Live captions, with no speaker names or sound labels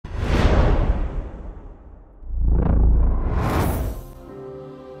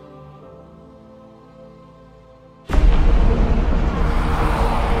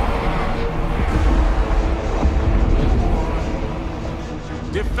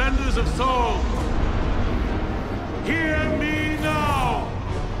defenders of Saul, hear me now!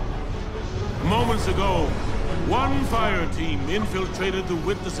 Moments ago, one fire team infiltrated the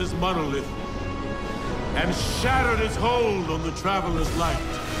Witness's monolith and shattered its hold on the Traveler's light.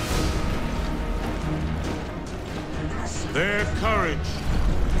 Their courage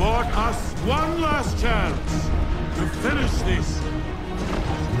bought us one last chance to finish this.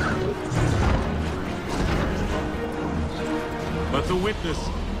 But the Witness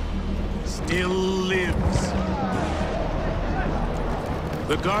still lives.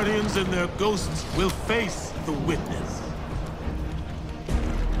 The Guardians and their ghosts will face the Witness,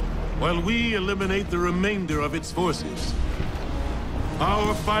 while we eliminate the remainder of its forces.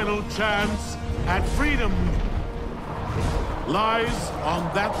 Our final chance at freedom lies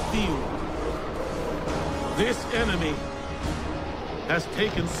on that field. This enemy has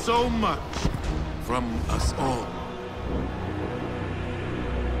taken so much from us all.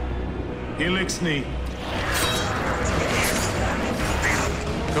 Elixni,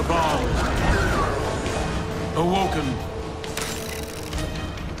 Cabal, Awoken,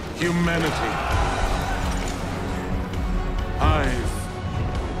 humanity, Hive.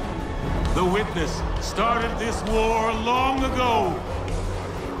 The Witness started this war long ago.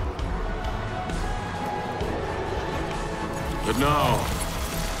 But now,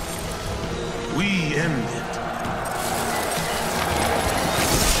 we end it.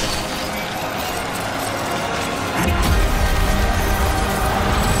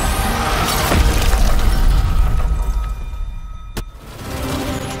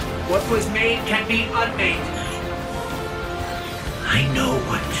 What was made can be unmade. I know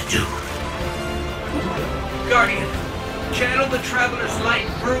what to do. Guardian, channel the Traveler's light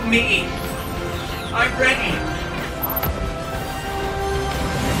through me. I'm ready.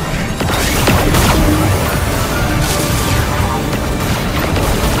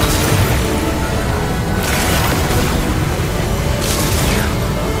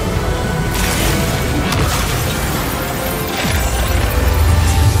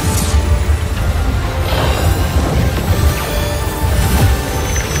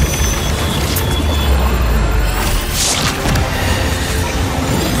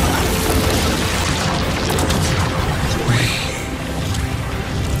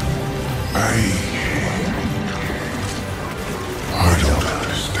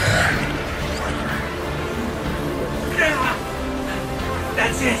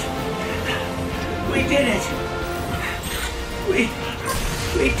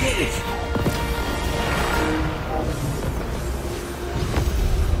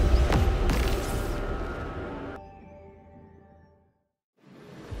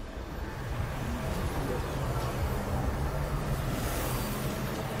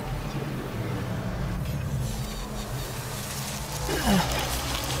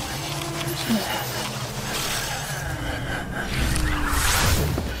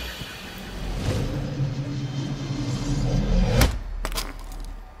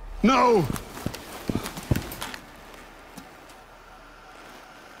 No!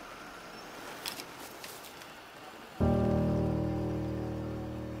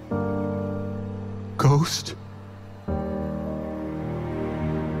 Ghost?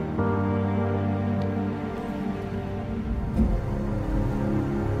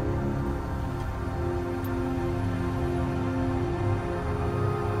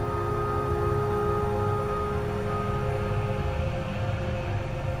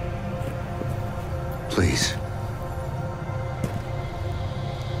 Please.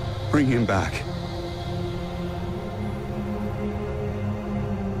 Bring him back.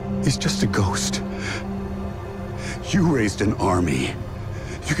 He's just a ghost. You raised an army.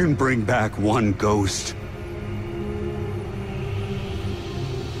 You can bring back one ghost.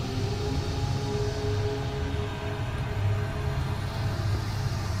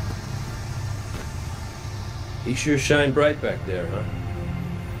 He sure shined bright back there, huh?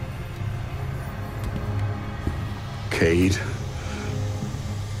 Cade.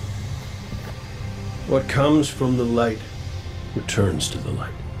 What comes from the light returns to the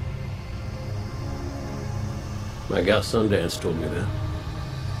light. My gal Sundance told me that.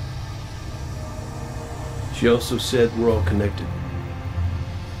 She also said we're all connected.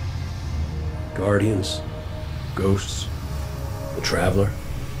 Guardians, ghosts, the Traveler.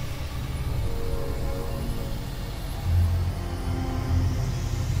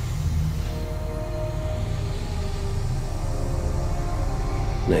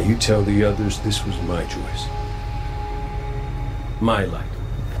 Now you tell the others this was my choice. My light.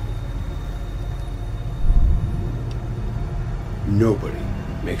 Nobody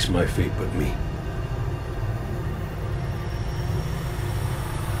makes my fate but me.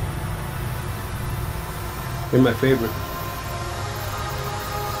 You're my favorite.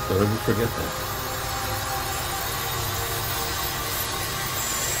 Don't ever forget that.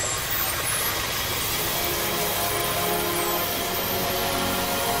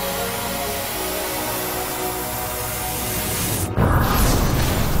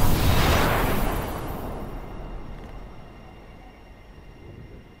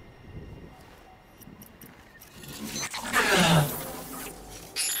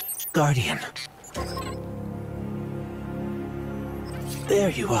 Guardian. There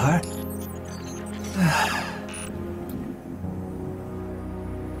you are.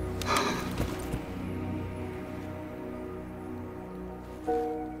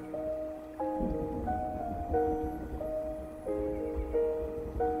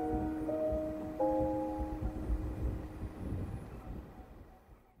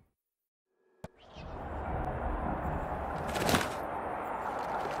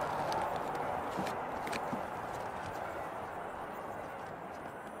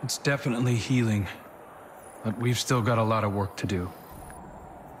 It's definitely healing, but we've still got a lot of work to do.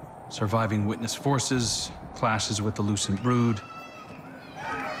 Surviving witness forces, clashes with the Lucent Brood.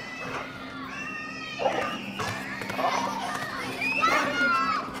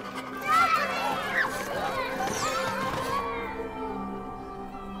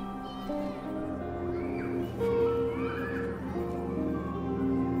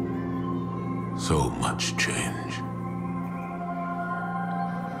 So much change.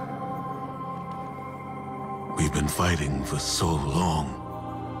 We've been fighting for so long.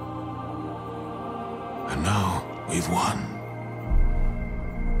 And now we've won.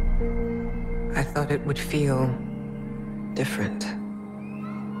 I thought it would feel different.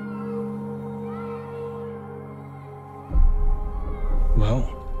 Well,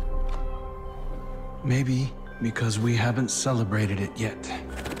 maybe because we haven't celebrated it yet.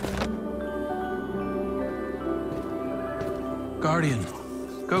 Guardian,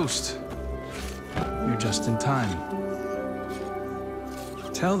 Ghost, you're just in time.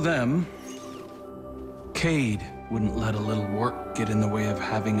 Tell them Cade wouldn't let a little work get in the way of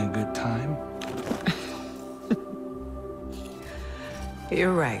having a good time.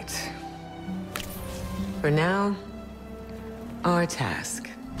 You're right. For now, our task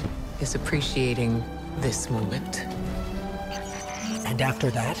is appreciating this moment. And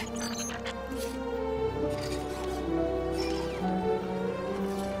after that?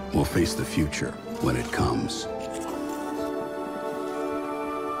 We'll face the future when it comes.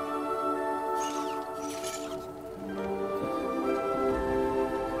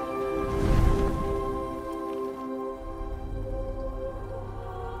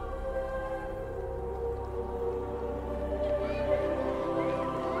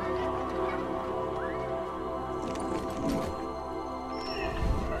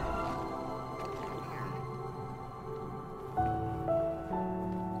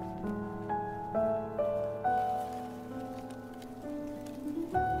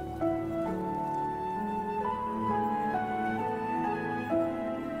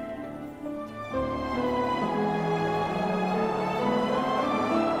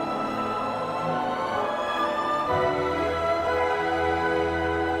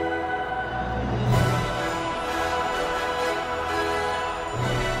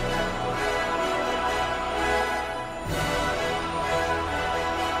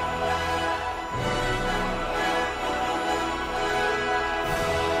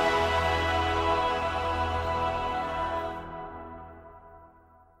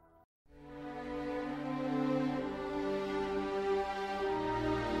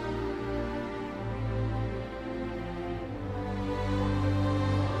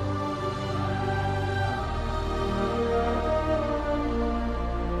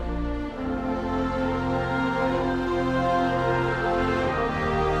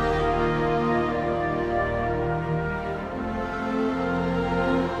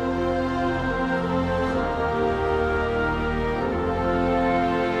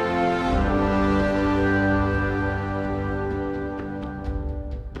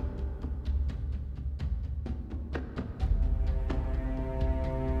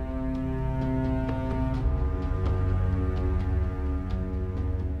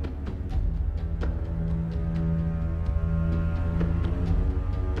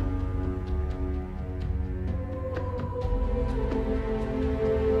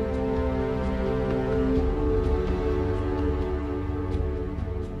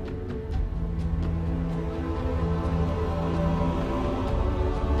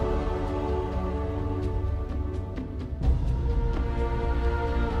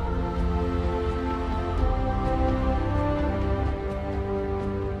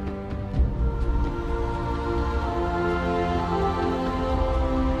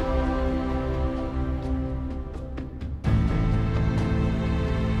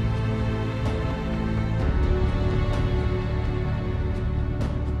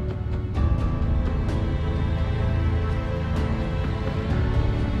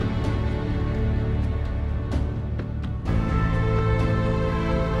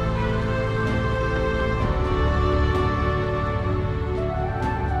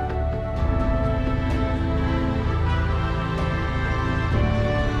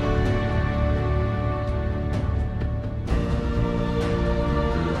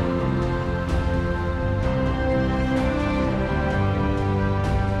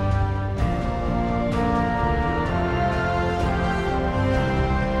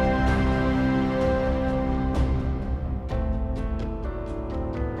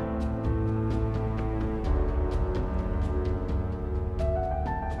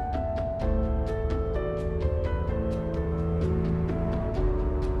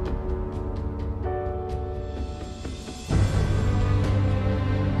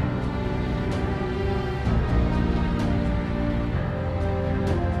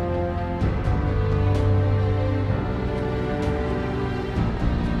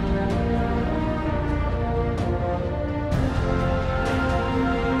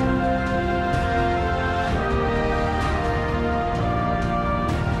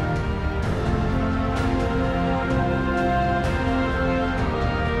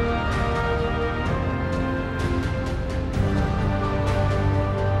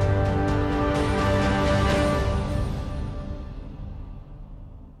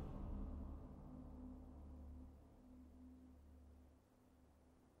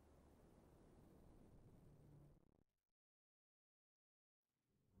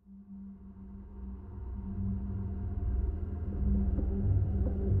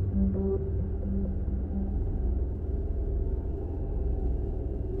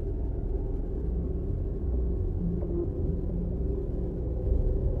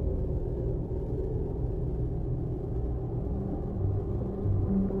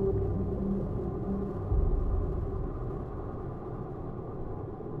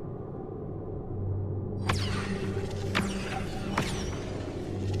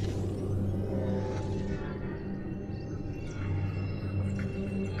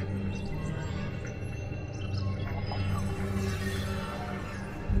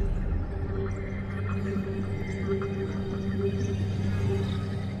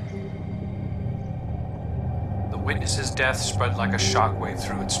 Witness's death spread like a shockwave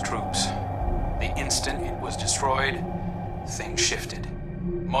through its troops. The instant it was destroyed, things shifted.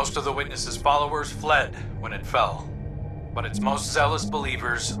 Most of the Witness's followers fled when it fell, but its most zealous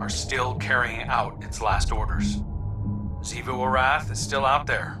believers are still carrying out its last orders. Xivu Arath is still out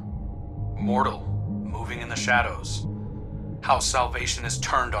there, mortal, moving in the shadows. House Salvation is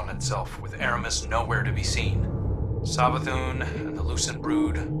turned on itself, with Aramis nowhere to be seen. Savathun and the Lucent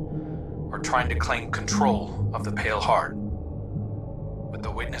Brood are trying to claim control of the Pale Heart. With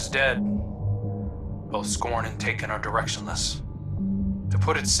the Witness dead, both Scorn and Taken are directionless. To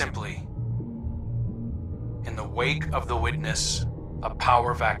put it simply, in the wake of the Witness, a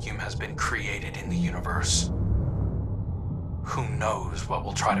power vacuum has been created in the universe. Who knows what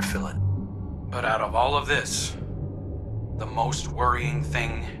will try to fill it? But out of all of this, the most worrying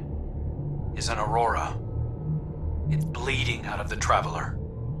thing is an aurora. It's bleeding out of the Traveler.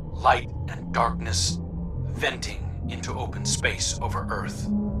 Light and darkness venting into open space over Earth.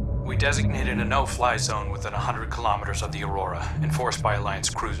 We designated a no-fly zone within 100 kilometers of the Aurora, enforced by Alliance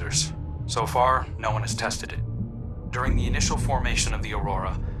cruisers. So far, no one has tested it. During the initial formation of the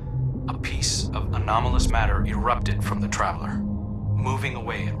Aurora, a piece of anomalous matter erupted from the Traveler, moving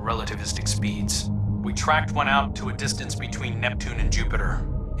away at relativistic speeds. We tracked one out to a distance between Neptune and Jupiter,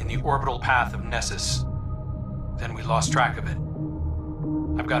 in the orbital path of Nessus. Then we lost track of it.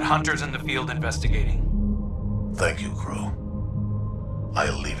 I've got hunters in the field investigating. Thank you, Crow.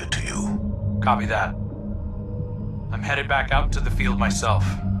 I'll leave it to you. Copy that. I'm headed back out to the field myself.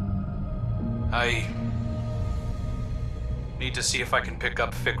 I need to see if I can pick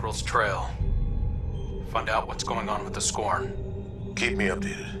up Fickrell's trail. Find out what's going on with the Scorn. Keep me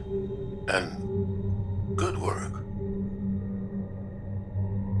updated. And good work.